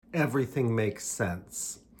Everything makes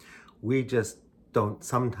sense. We just don't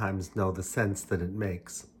sometimes know the sense that it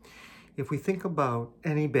makes. If we think about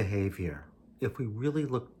any behavior, if we really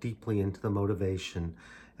look deeply into the motivation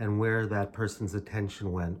and where that person's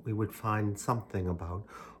attention went, we would find something about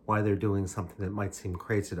why they're doing something that might seem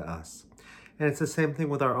crazy to us. And it's the same thing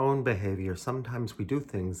with our own behavior. Sometimes we do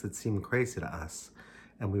things that seem crazy to us,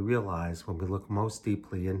 and we realize when we look most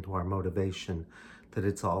deeply into our motivation that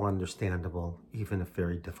it's all understandable, even if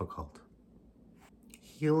very difficult.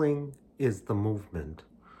 Healing is the movement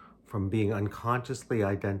from being unconsciously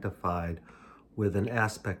identified with an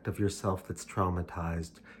aspect of yourself that's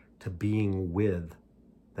traumatized to being with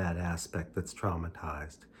that aspect that's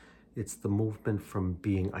traumatized. It's the movement from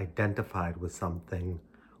being identified with something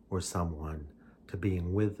or someone to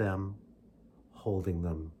being with them, holding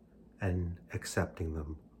them, and accepting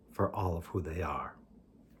them for all of who they are.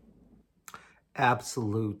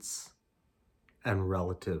 Absolutes and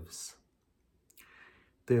relatives.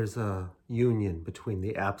 There's a union between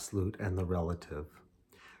the absolute and the relative.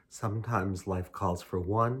 Sometimes life calls for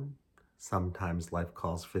one, sometimes life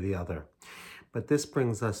calls for the other. But this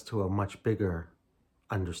brings us to a much bigger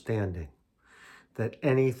understanding that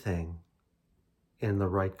anything in the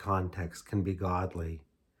right context can be godly,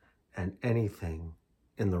 and anything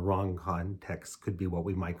in the wrong context could be what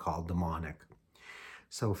we might call demonic.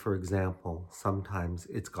 So, for example, sometimes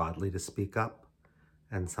it's godly to speak up,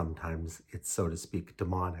 and sometimes it's, so to speak,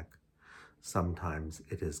 demonic. Sometimes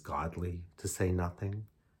it is godly to say nothing,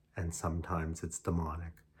 and sometimes it's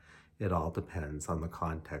demonic. It all depends on the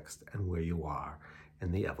context and where you are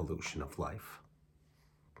in the evolution of life.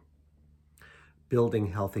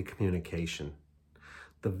 Building healthy communication.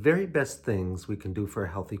 The very best things we can do for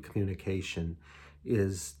healthy communication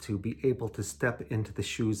is to be able to step into the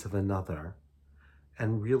shoes of another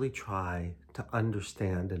and really try to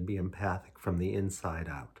understand and be empathic from the inside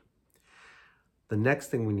out. The next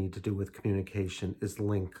thing we need to do with communication is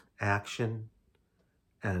link action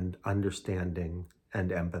and understanding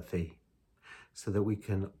and empathy so that we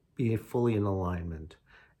can be fully in alignment.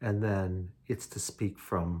 And then it's to speak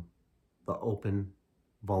from the open,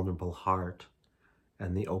 vulnerable heart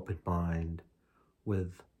and the open mind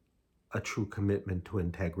with a true commitment to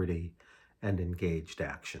integrity and engaged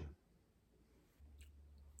action.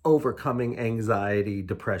 Overcoming anxiety,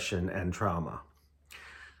 depression, and trauma.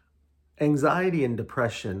 Anxiety and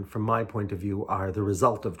depression, from my point of view, are the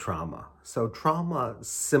result of trauma. So trauma,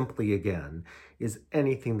 simply again, is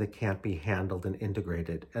anything that can't be handled and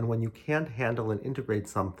integrated. And when you can't handle and integrate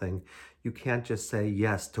something, you can't just say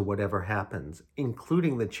yes to whatever happens,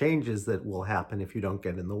 including the changes that will happen if you don't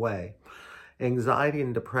get in the way. Anxiety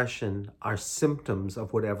and depression are symptoms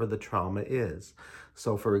of whatever the trauma is.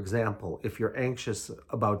 So, for example, if you're anxious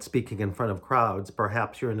about speaking in front of crowds,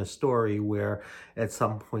 perhaps you're in a story where at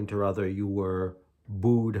some point or other you were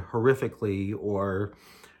booed horrifically, or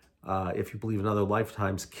if you believe in other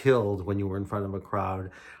lifetimes, killed when you were in front of a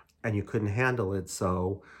crowd and you couldn't handle it.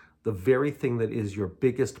 So, the very thing that is your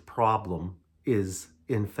biggest problem is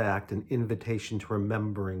in fact an invitation to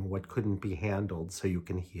remembering what couldn't be handled so you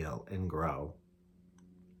can heal and grow.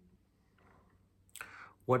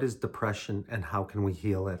 What is depression and how can we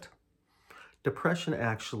heal it? Depression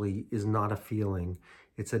actually is not a feeling,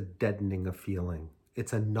 it's a deadening of feeling.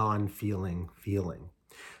 It's a non-feeling feeling.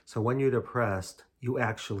 So when you're depressed, you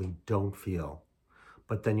actually don't feel,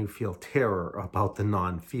 but then you feel terror about the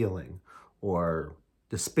non-feeling, or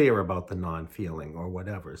despair about the non-feeling, or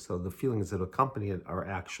whatever. So the feelings that accompany it are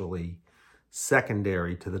actually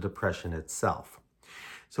secondary to the depression itself.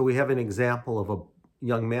 So we have an example of a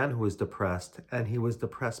young man who was depressed, and he was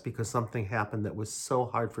depressed because something happened that was so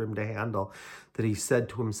hard for him to handle that he said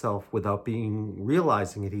to himself, without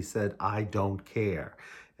realizing it, he said, I don't care.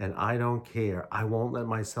 And I don't care. I won't let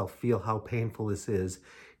myself feel how painful this is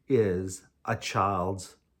a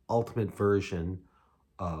child's ultimate version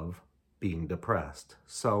of being depressed.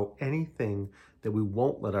 So anything that we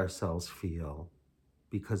won't let ourselves feel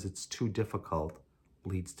because it's too difficult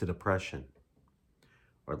leads to depression.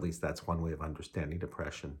 Or at least that's one way of understanding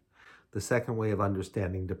depression. The second way of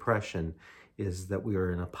understanding depression is that we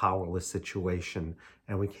are in a powerless situation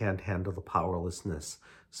and we can't handle the powerlessness.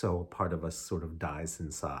 So part of us sort of dies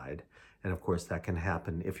inside. And of course that can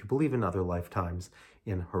happen, if you believe in other lifetimes,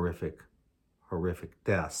 in horrific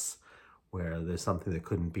deaths where there's something that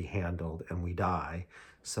couldn't be handled and we die.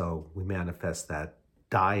 So we manifest that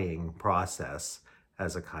dying process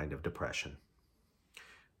as a kind of depression.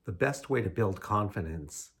 The best way to build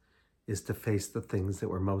confidence is to face the things that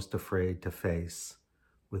we're most afraid to face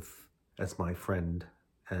with, as my friend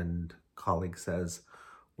and colleague says,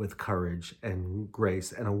 with courage and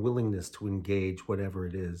grace and a willingness to engage whatever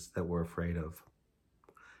it is that we're afraid of.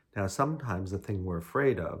 Now, sometimes the thing we're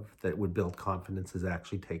afraid of that would build confidence is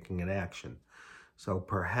actually taking an action. So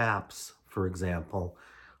perhaps, for example,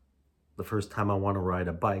 the first time I want to ride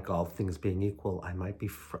a bike, all things being equal, I might be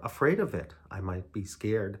afraid of it. I might be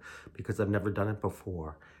scared because I've never done it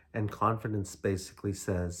before. And confidence basically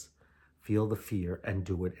says, feel the fear and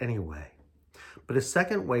do it anyway. But a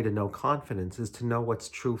second way to know confidence is to know what's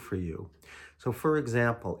true for you. So for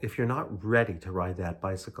example, if you're not ready to ride that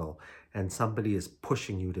bicycle and somebody is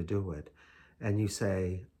pushing you to do it, and you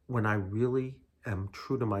say, when I really am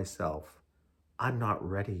true to myself, I'm not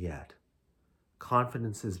ready yet.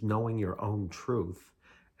 Confidence is knowing your own truth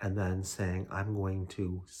and then saying, I'm going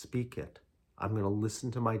to speak it. I'm going to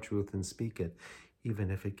listen to my truth and speak it,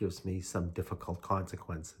 even if it gives me some difficult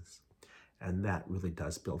consequences. And that really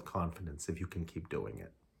does build confidence if you can keep doing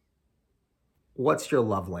it. What's your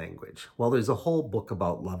love language? Well, there's a whole book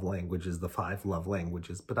about love languages, the 5 love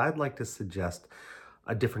languages, but I'd like to suggest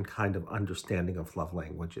a different kind of understanding of love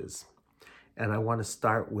languages. And I want to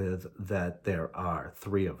start with that there are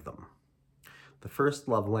 3 of them. The first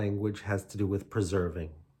love language has to do with preserving.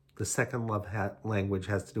 The second love language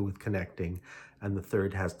has to do with connecting. And the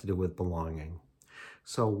third has to do with belonging.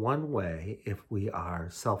 So one way, if we are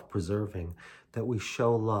self-preserving, that we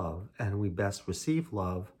show love and we best receive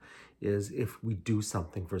love is if we do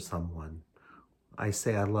something for someone. I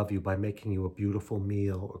say I love you by making you a beautiful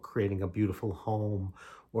meal or creating a beautiful home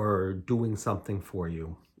or doing something for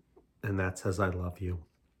you. And that says I love you.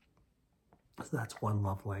 So that's one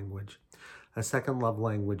love language. A second love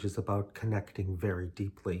language is about connecting very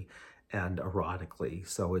deeply and erotically.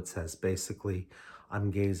 So it says basically, I'm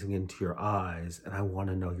gazing into your eyes and I want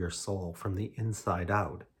to know your soul from the inside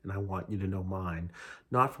out. And I want you to know mine,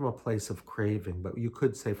 not from a place of craving, but you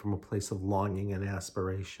could say from a place of longing and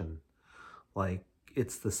aspiration. Like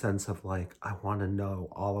it's the sense of like, I want to know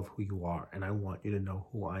all of who you are and I want you to know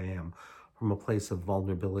who I am from a place of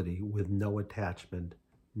vulnerability with no attachment,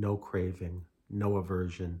 no craving, no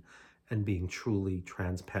aversion, and being truly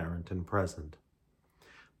transparent and present.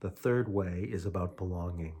 The third way is about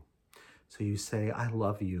belonging. So you say, I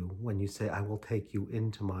love you when you say, I will take you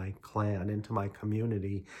into my clan, into my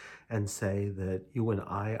community, and say that you and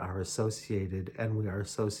I are associated and we are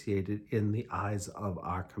associated in the eyes of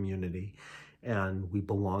our community. And we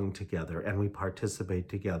belong together and we participate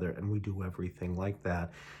together and we do everything like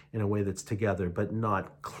that in a way that's together, but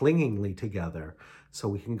not clingingly together. So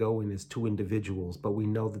we can go in as 2 individuals, but we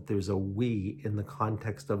know that there's a we in the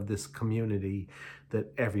context of this community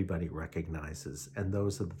that everybody recognizes. And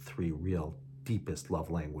those are the 3 real deepest love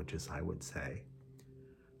languages, I would say.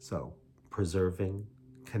 So preserving,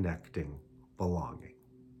 connecting, belonging.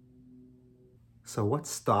 So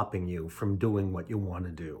what's stopping you from doing what you want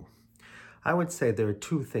to do? I would say there are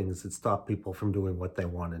 2 things that stop people from doing what they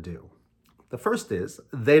want to do. The first is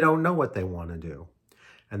they don't know what they want to do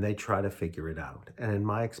and they try to figure it out. And in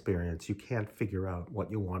my experience, you can't figure out what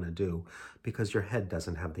you want to do because your head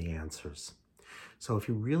doesn't have the answers. So if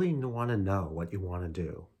you really want to know what you want to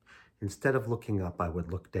do, instead of looking up, I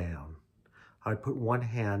would look down. I would put one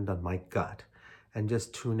hand on my gut and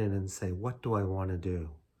just tune in and say, what do I want to do?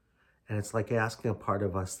 And it's like asking a part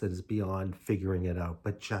of us that is beyond figuring it out,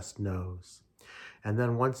 but just knows. And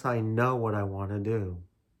then once I know what I want to do,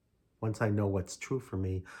 once I know what's true for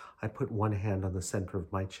me, I put one hand on the center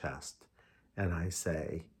of my chest and I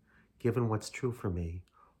say, given what's true for me,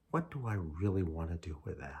 what do I really want to do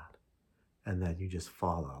with that? And then you just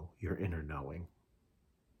follow your inner knowing.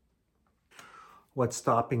 What's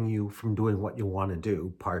stopping you from doing what you want to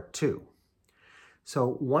do? Part 2.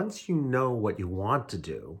 So once you know what you want to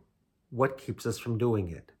do, what keeps us from doing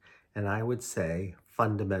it? And I would say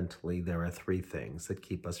fundamentally there are 3 things that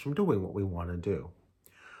keep us from doing what we want to do.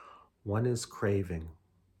 One is craving.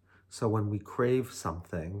 So when we crave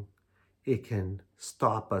something, it can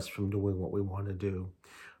stop us from doing what we want to do.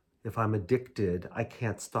 If I'm addicted, I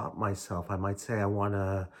can't stop myself. I might say I want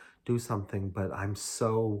to do something, but I'm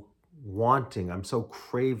so I'm so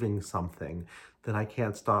craving something that I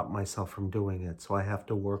can't stop myself from doing it. So I have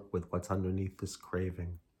to work with what's underneath this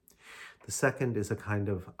craving. The second is a kind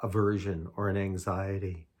of aversion or an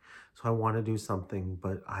anxiety. So I want to do something,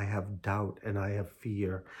 but I have doubt and I have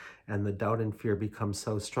fear. And the doubt and fear become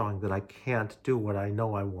so strong that I can't do what I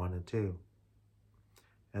know I want to do.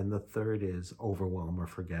 And the third is overwhelm or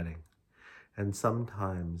forgetting. And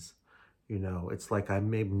sometimes, it's like I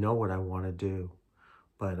may know what I want to do,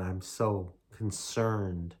 but I'm so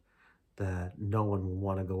concerned that no one will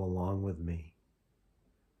want to go along with me,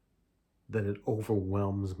 that it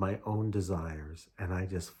overwhelms my own desires and I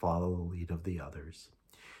just follow the lead of the others.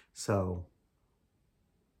 So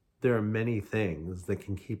there are many things that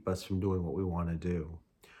can keep us from doing what we want to do.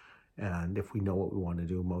 And if we know what we want to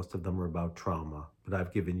do, most of them are about trauma. But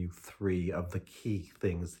I've given you 3 of the key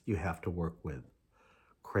things that you have to work with.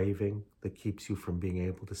 Craving, that keeps you from being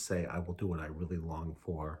able to say, I will do what I really long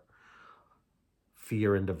for.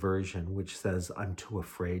 Fear and aversion, which says, I'm too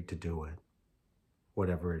afraid to do it,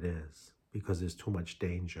 whatever it is, because there's too much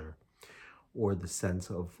danger. Or the sense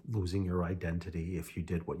of losing your identity if you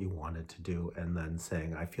did what you wanted to do, and then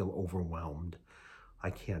saying, I feel overwhelmed.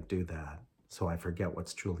 I can't do that. So I forget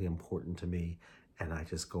what's truly important to me, and I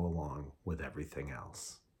just go along with everything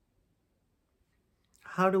else.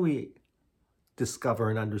 How do we discover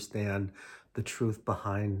and understand the truth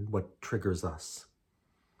behind what triggers us?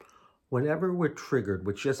 Whenever we're triggered,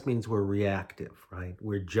 which just means we're reactive, right?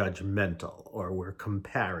 We're judgmental, or we're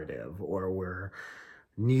comparative, or we're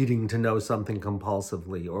needing to know something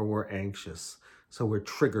compulsively, or we're anxious. So we're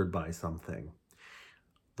triggered by something.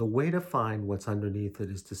 The way to find what's underneath it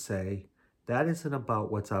is to say, that isn't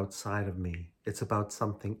about what's outside of me. It's about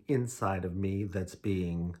something inside of me that's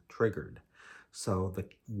being triggered. So the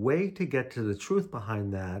way to get to the truth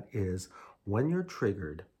behind that is, when you're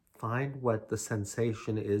triggered, find what the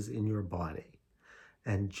sensation is in your body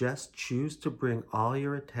and just choose to bring all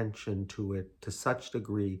your attention to it to such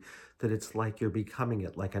degree that it's like you're becoming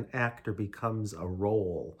it, like an actor becomes a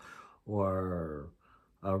role, or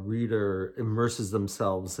a reader immerses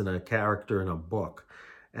themselves in a character in a book,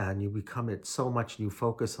 and you become it so much and you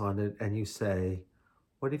focus on it and you say,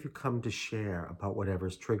 what have you come to share about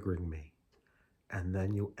whatever's triggering me? And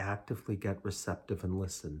then you actively get receptive and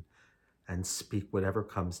listen and speak whatever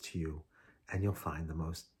comes to you, and you'll find the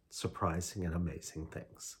most surprising and amazing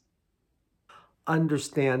things.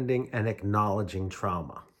 Understanding and acknowledging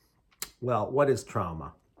trauma. Well, what is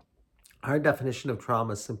trauma? Our definition of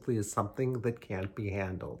trauma simply is something that can't be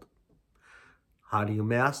handled. How do you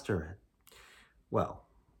master it? Well,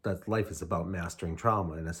 that life is about mastering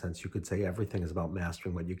trauma. In a sense, you could say everything is about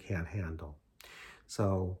mastering what you can't handle.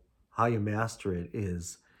 So how you master it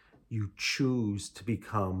is, you choose to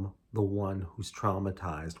become the one who's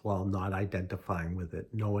traumatized while not identifying with it,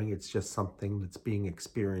 knowing it's just something that's being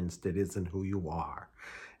experienced. It isn't who you are.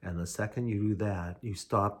 And the second you do that, you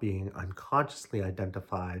stop being unconsciously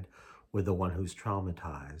identified with the one who's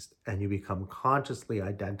traumatized, and you become consciously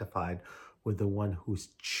identified with the one who's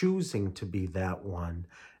choosing to be that one,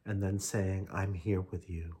 and then saying, I'm here with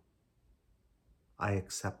you. I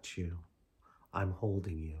accept you. I'm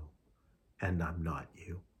holding you, and I'm not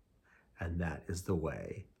you. And that is the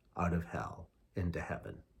way out of hell into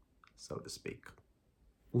heaven, so to speak.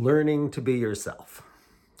 Learning to be yourself.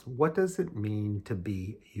 What does it mean to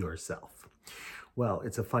be yourself? Well,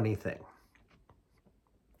 it's a funny thing.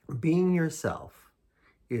 Being yourself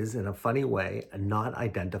is, in a funny way, not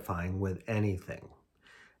identifying with anything.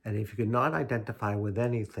 And if you could not identify with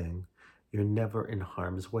anything, you're never in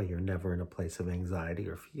harm's way. You're never in a place of anxiety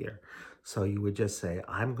or fear. So you would just say,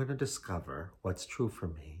 I'm going to discover what's true for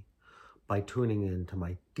me by tuning into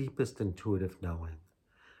my deepest intuitive knowing.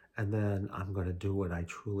 And then I'm going to do what I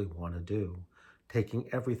truly want to do, taking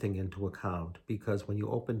everything into account. Because when you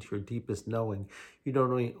open to your deepest knowing, you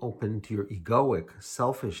don't only open to your egoic,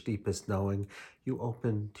 selfish deepest knowing, you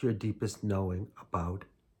open to your deepest knowing about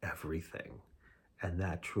everything. And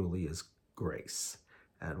that truly is grace.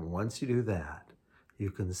 And once you do that,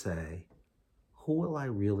 you can say, who will I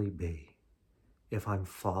really be if I'm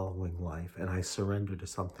following life and I surrender to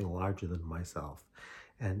something larger than myself?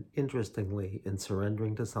 And interestingly, in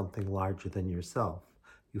surrendering to something larger than yourself,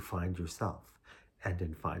 you find yourself. And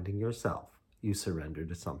in finding yourself, you surrender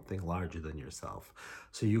to something larger than yourself.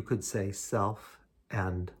 So you could say self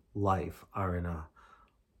and life are in a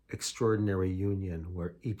extraordinary union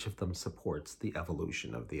where each of them supports the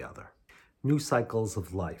evolution of the other. New cycles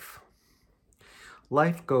of life.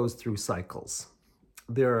 Life goes through cycles.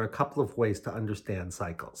 There are a couple of ways to understand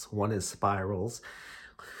cycles. One is spirals,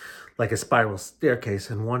 like a spiral staircase,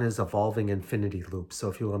 and one is evolving infinity loops. So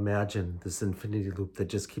if you imagine this infinity loop that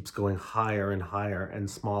just keeps going higher and higher and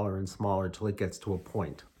smaller till it gets to a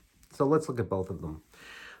point. So let's look at both of them.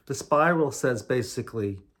 The spiral says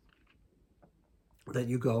basically that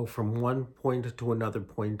you go from one point to another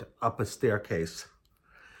point up a staircase.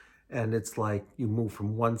 And it's like you move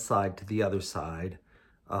from one side to the other side,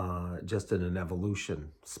 just in an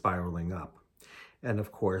evolution, spiraling up. And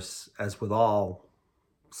of course, as with all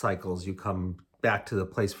cycles, you come back to the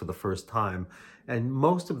place for the first time. And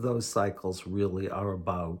most of those cycles really are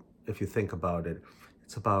about, if you think about it,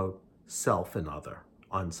 it's about self and other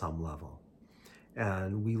on some level.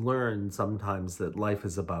 And we learn sometimes that life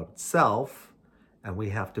is about self, and we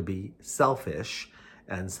have to be selfish.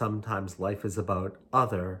 And sometimes life is about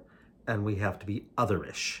other, and we have to be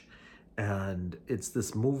otherish. And it's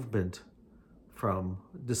this movement from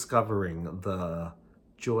discovering the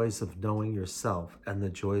joys of knowing yourself and the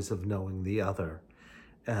joys of knowing the other,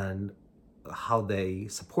 and how they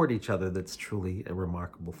support each other, that's truly a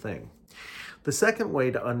remarkable thing. The second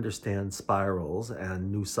way to understand spirals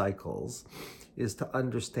and new cycles is to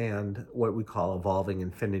understand what we call evolving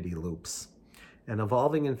infinity loops. And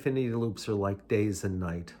evolving infinity loops are like days and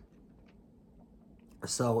night.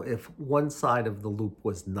 So if one side of the loop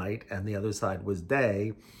was night and the other side was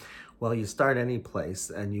day, well, you start any place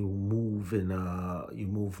and you move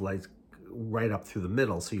like right up through the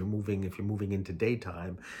middle. So you're moving, if you're moving into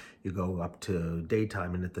daytime, you go up to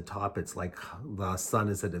daytime, and at the top it's like the sun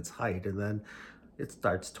is at its height, and then it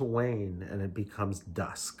starts to wane and it becomes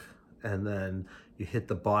dusk. And then you hit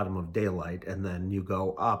the bottom of daylight, and then you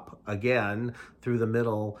go up again through the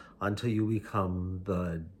middle until you become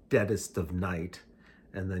the deadest of night.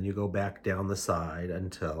 And then you go back down the side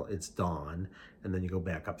until it's dawn, and then you go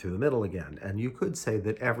back up through the middle again. And you could say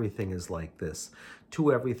that everything is like this.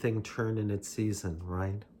 To everything turn in its season,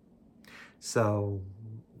 right? So,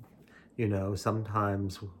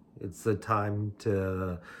 sometimes it's the time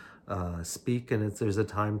to speak, and there's a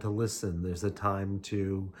time to listen. There's a time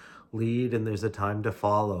to lead, and there's a time to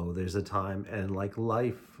follow. There's a time, and like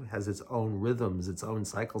life has its own rhythms, its own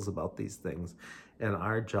cycles about these things. And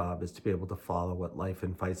our job is to be able to follow what life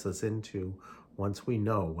invites us into once we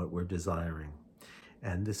know what we're desiring.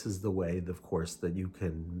 And this is the way, of course, that you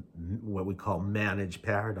can, what we call, manage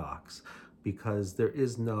paradox, because there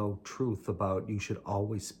is no truth about you should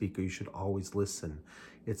always speak or you should always listen.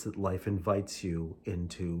 It's that life invites you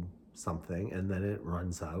into something, and then it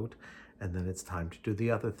runs out, and then it's time to do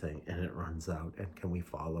the other thing, and it runs out. And can we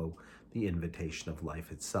follow the invitation of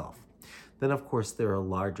life itself? Then, of course, there are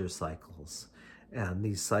larger cycles. And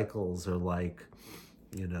these cycles are like,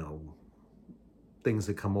 things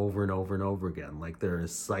that come over and over and over again. Like there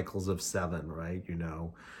is cycles of 7, right?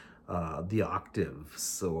 The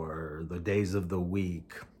octaves, or the days of the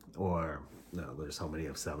week, or no, there's so many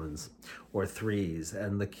of 7s, or 3s.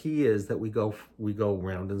 And the key is that we go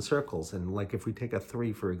round in circles. And like if we take a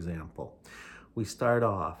 3, for example, we start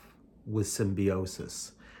off with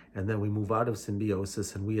symbiosis, and then we move out of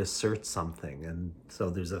symbiosis and we assert something. And so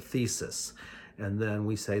there's a thesis. And then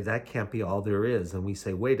we say, that can't be all there is. And we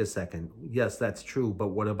say, wait a second, yes, that's true, but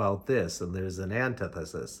what about this? And there's an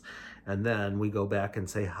antithesis. And then we go back and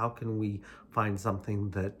say, how can we find something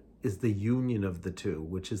that is the union of the two,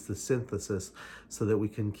 which is the synthesis, so that we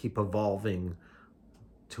can keep evolving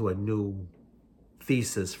to a new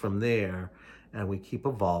thesis from there. And we keep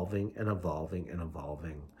evolving and evolving and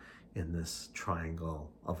evolving in this triangle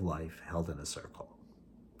of life held in a circle.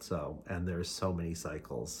 So, and there's so many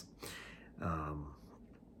cycles. And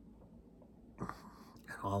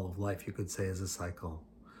all of life, you could say, is a cycle.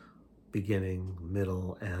 Beginning,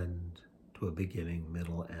 middle, end, to a beginning,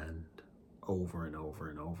 middle, end, over and over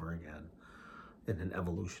and over again in an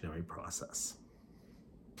evolutionary process.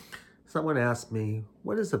 Someone asked me,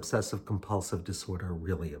 what is obsessive compulsive disorder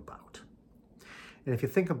really about? And if you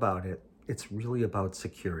think about it, it's really about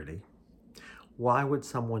security. Why would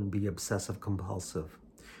someone be obsessive compulsive?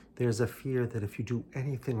 There's a fear that if you do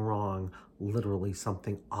anything wrong, literally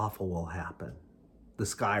something awful will happen. The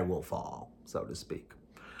sky will fall, so to speak.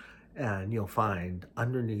 And you'll find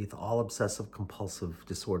underneath all obsessive compulsive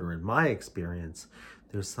disorder, in my experience,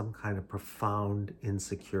 there's some kind of profound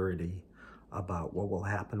insecurity about what will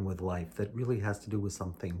happen with life that really has to do with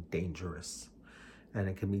something dangerous. And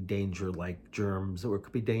it can be danger like germs, or it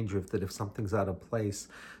could be danger that if something's out of place,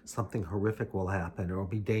 something horrific will happen, or it'll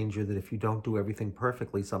be danger that if you don't do everything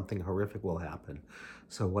perfectly, something horrific will happen.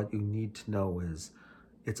 So what you need to know is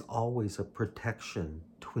it's always a protection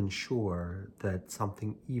to ensure that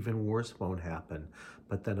something even worse won't happen.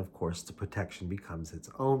 But then, of course, the protection becomes its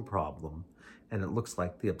own problem, and it looks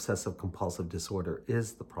like the obsessive compulsive disorder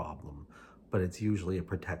is the problem, but it's usually a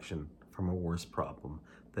protection from a worse problem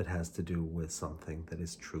that has to do with something that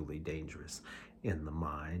is truly dangerous in the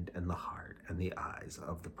mind and the heart and the eyes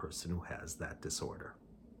of the person who has that disorder.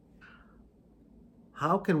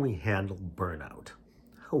 How can we handle burnout?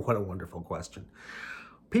 What a wonderful question.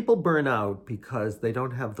 People burn out because they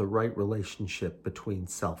don't have the right relationship between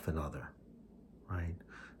self and other, right?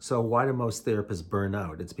 So why do most therapists burn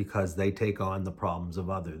out? It's because they take on the problems of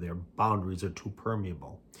other. Their boundaries are too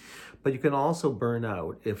permeable. But you can also burn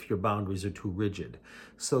out if your boundaries are too rigid.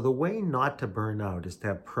 So the way not to burn out is to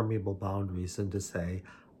have permeable boundaries and to say,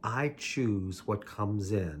 I choose what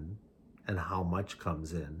comes in and how much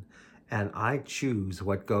comes in, and I choose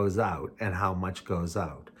what goes out and how much goes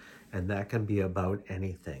out. And that can be about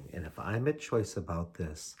anything. And if I'm at choice about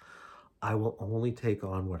this, I will only take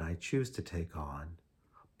on what I choose to take on,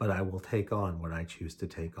 but I will take on what I choose to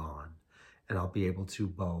take on. And I'll be able to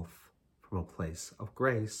both from a place of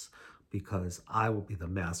grace, because I will be the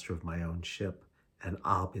master of my own ship, and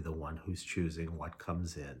I'll be the one who's choosing what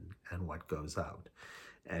comes in and what goes out.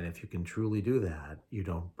 And if you can truly do that, you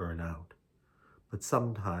don't burn out. But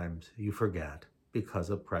sometimes you forget because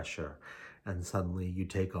of pressure, and suddenly you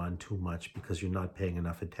take on too much because you're not paying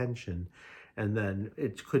enough attention. And then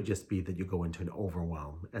it could just be that you go into an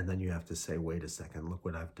overwhelm, and then you have to say, wait a second, look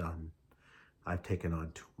what I've done. I've taken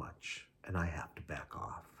on too much and I have to back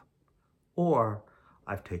off. Or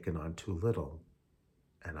I've taken on too little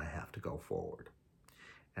and I have to go forward.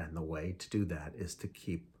 And the way to do that is to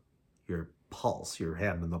keep your pulse, your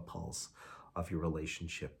hand on the pulse of your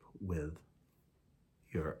relationship with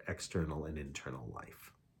your external and internal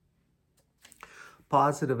life.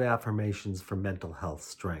 Positive affirmations for mental health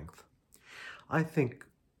strength. I think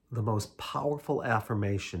the most powerful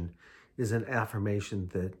affirmation is an affirmation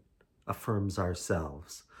that affirms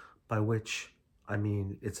ourselves, by which I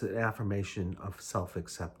mean it's an affirmation of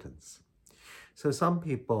self-acceptance. So some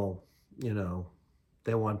people,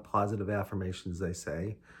 they want positive affirmations. They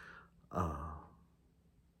say,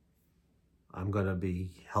 I'm going to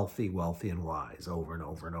be healthy, wealthy, and wise over and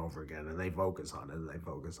over and over again. And they focus on it and they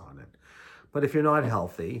focus on it. But if you're not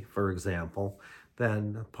healthy, for example,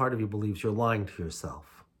 then part of you believes you're lying to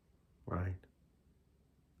yourself, right?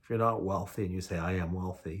 If you're not wealthy and you say, I am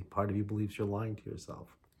wealthy, part of you believes you're lying to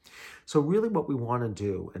yourself. So really what we want to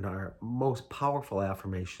do in our most powerful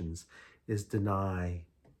affirmations is deny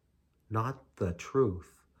not the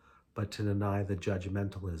truth, but to deny the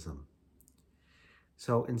judgmentalism.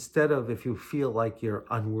 So instead of, if you feel like you're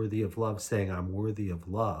unworthy of love, saying I'm worthy of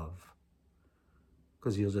love,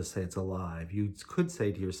 because you'll just say it's a lie, you could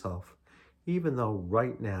say to yourself, even though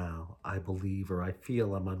right now I believe or I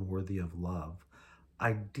feel I'm unworthy of love,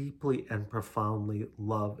 I deeply and profoundly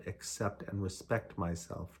love, accept, and respect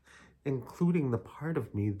myself, including the part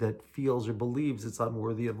of me that feels or believes it's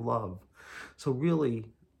unworthy of love. So really,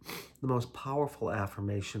 the most powerful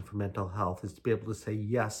affirmation for mental health is to be able to say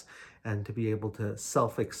yes, and to be able to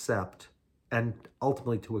self-accept, and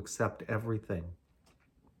ultimately to accept everything.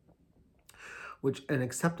 And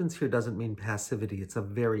acceptance here doesn't mean passivity. It's a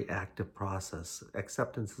very active process.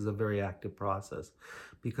 Acceptance is a very active process,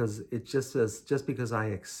 because it just says, just because I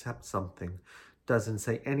accept something doesn't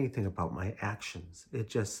say anything about my actions. It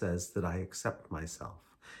just says that I accept myself.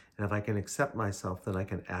 And if I can accept myself, then I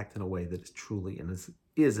can act in a way that is truly and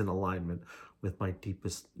is in alignment with my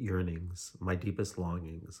deepest yearnings, my deepest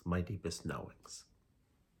longings, my deepest knowings.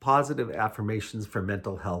 Positive affirmations for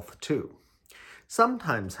mental health too.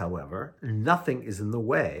 Sometimes, however, nothing is in the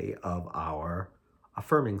way of our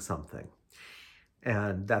affirming something.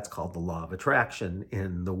 And that's called the law of attraction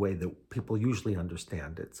in the way that people usually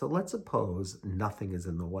understand it. So let's suppose nothing is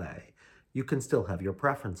in the way. You can still have your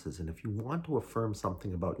preferences. And if you want to affirm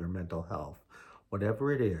something about your mental health,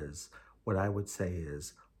 whatever it is, what I would say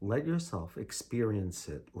is, let yourself experience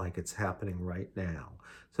it like it's happening right now.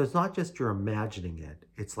 So it's not just you're imagining it.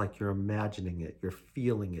 It's like you're imagining it, you're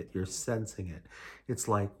feeling it, you're sensing it. It's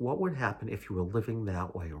like, what would happen if you were living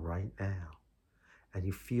that way right now? And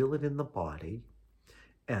you feel it in the body.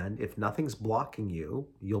 And if nothing's blocking you,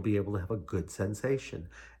 you'll be able to have a good sensation.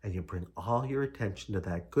 And you bring all your attention to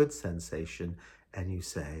that good sensation and you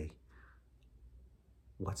say,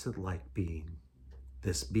 what's it like being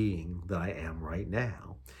this being that I am right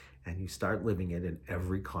now? And you start living it in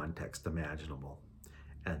every context imaginable.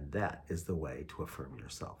 And that is the way to affirm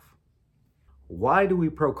yourself. Why do we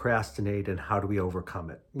procrastinate and how do we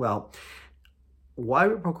overcome it? Well, why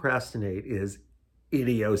we procrastinate is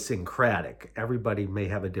idiosyncratic. Everybody may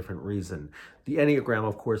have a different reason. The Enneagram,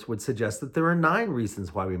 of course, would suggest that there are 9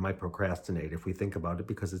 reasons why we might procrastinate if we think about it,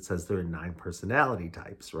 because it says there are 9 personality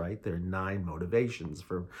types, right? There are 9 motivations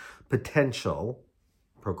for potential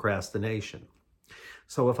procrastination.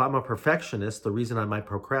 So if I'm a perfectionist, the reason I might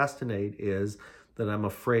procrastinate is that I'm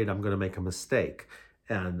afraid I'm going to make a mistake.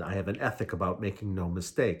 And I have an ethic about making no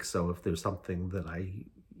mistakes. So if there's something that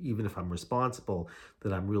even if I'm responsible,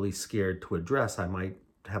 that I'm really scared to address, I might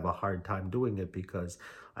have a hard time doing it because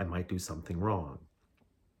I might do something wrong.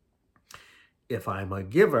 If I'm a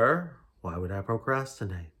giver, why would I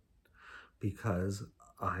procrastinate? Because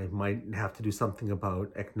I might have to do something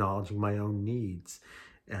about acknowledging my own needs.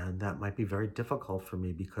 And that might be very difficult for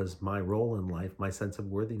me because my role in life, my sense of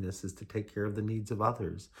worthiness, is to take care of the needs of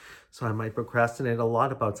others. So I might procrastinate a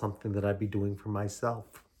lot about something that I'd be doing for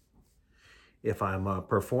myself. If I'm a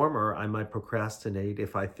performer, I might procrastinate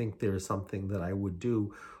if I think there's something that I would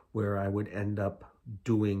do where I would end up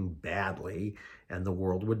doing badly and the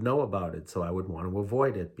world would know about it. So I would want to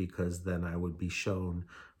avoid it because then I would be shown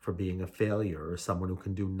for being a failure or someone who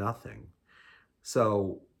can do nothing.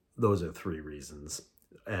 So those are three reasons.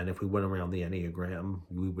 And if we went around the Enneagram,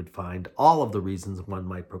 we would find all of the reasons one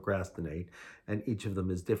might procrastinate, and each of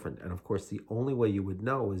them is different. And of course, the only way you would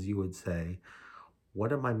know is you would say,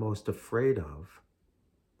 what am I most afraid of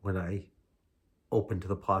when I open to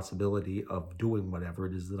the possibility of doing whatever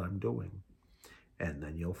it is that I'm doing? And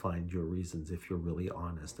then you'll find your reasons if you're really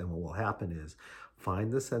honest. And what will happen is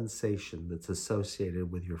find the sensation that's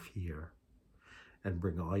associated with your fear and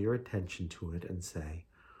bring all your attention to it and say,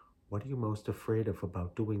 what are you most afraid of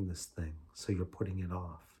about doing this thing? So you're putting it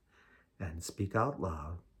off. And speak out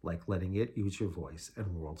loud, like letting it use your voice,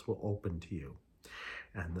 and worlds will open to you.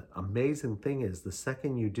 And the amazing thing is, the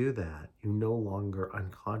second you do that, you no longer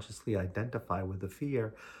unconsciously identify with the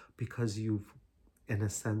fear because you've, in a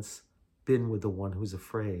sense, been with the one who's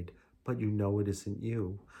afraid, but you know it isn't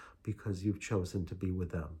you because you've chosen to be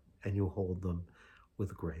with them and you hold them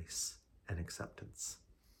with grace and acceptance.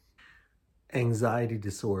 Anxiety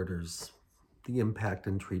disorders, the impact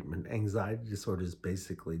and treatment. Anxiety disorders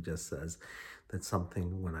basically just says that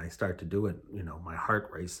something, when I start to do it, my heart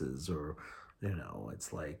races, or,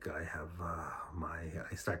 it's like I have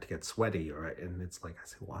I start to get sweaty, and it's like, I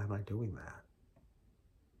say, why am I doing that?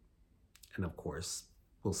 And of course,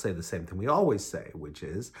 we'll say the same thing we always say, which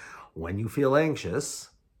is, when you feel anxious,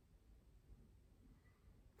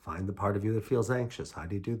 find the part of you that feels anxious. How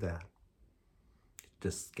do you do that?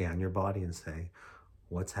 Just scan your body and say,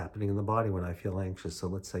 what's happening in the body when I feel anxious? So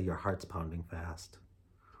let's say your heart's pounding fast,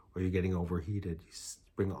 or you're getting overheated. You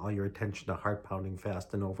bring all your attention to heart pounding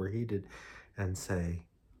fast and overheated and say,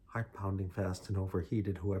 heart pounding fast and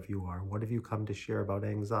overheated, whoever you are, what have you come to share about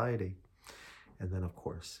anxiety? And then, of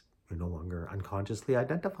course, you're no longer unconsciously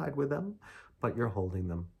identified with them, but you're holding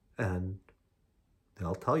them. And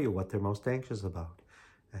they'll tell you what they're most anxious about.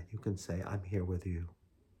 And you can say, I'm here with you.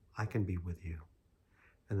 I can be with you.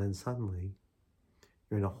 And then suddenly,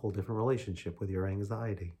 you're in a whole different relationship with your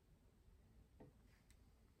anxiety.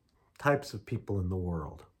 Types of people in the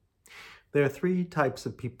world. There are three types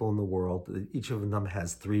of people in the world. Each of them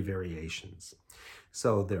has three variations.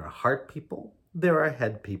 So there are heart people, there are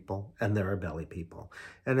head people, and there are belly people.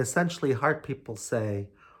 And essentially, heart people say,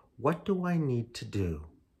 what do I need to do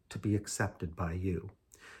to be accepted by you?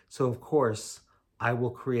 So of course, I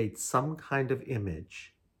will create some kind of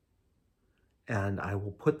image, and I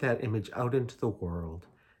will put that image out into the world.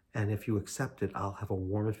 And if you accept it, I'll have a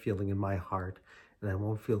warmer feeling in my heart, and I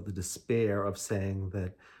won't feel the despair of saying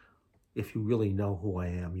that if you really know who I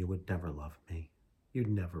am, you would never love me. You'd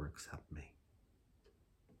never accept me.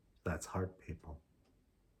 That's heart people.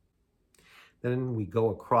 Then we go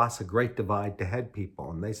across a great divide to head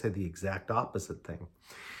people, and they say the exact opposite thing.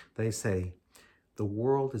 They say, the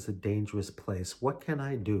world is a dangerous place. What can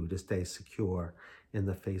I do to stay secure in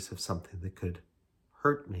the face of something that could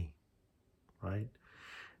hurt me, right?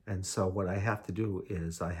 And so what I have to do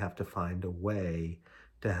is I have to find a way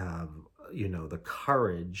to have, the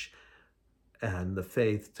courage and the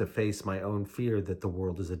faith to face my own fear that the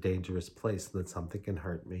world is a dangerous place and that something can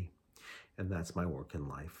hurt me. And that's my work in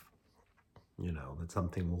life. That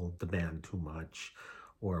something will demand too much,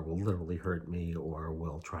 or will literally hurt me, or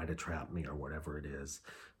will try to trap me, or whatever it is.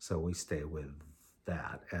 So we stay with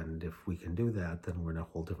that. And if we can do that, then we're in a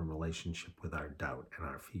whole different relationship with our doubt and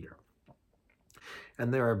our fear.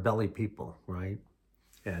 And there are belly people, right?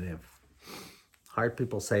 And if heart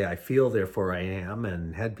people say, I feel, therefore I am,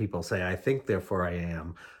 and head people say, I think, therefore I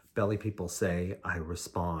am, belly people say, I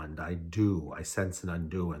respond, I do, I sense and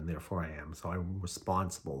undo, and therefore I am. So I'm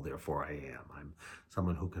responsible, therefore I am. I'm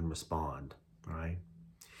someone who can respond, right?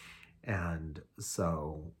 And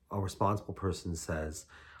so a responsible person says,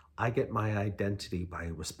 I get my identity by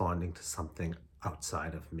responding to something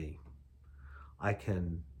outside of me. I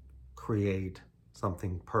can create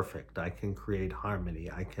something perfect. I can create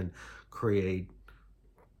harmony. I can create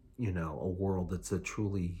a world that's a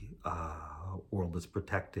truly world that's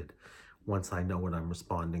protected once I know what I'm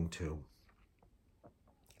responding to.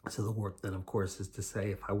 So the work then, of course, is to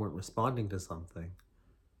say, if I weren't responding to something,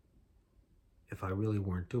 if I really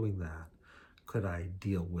weren't doing that, could I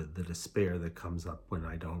deal with the despair that comes up when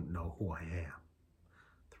I don't know who I am?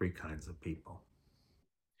 Three kinds of people.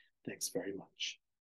 Thanks very much.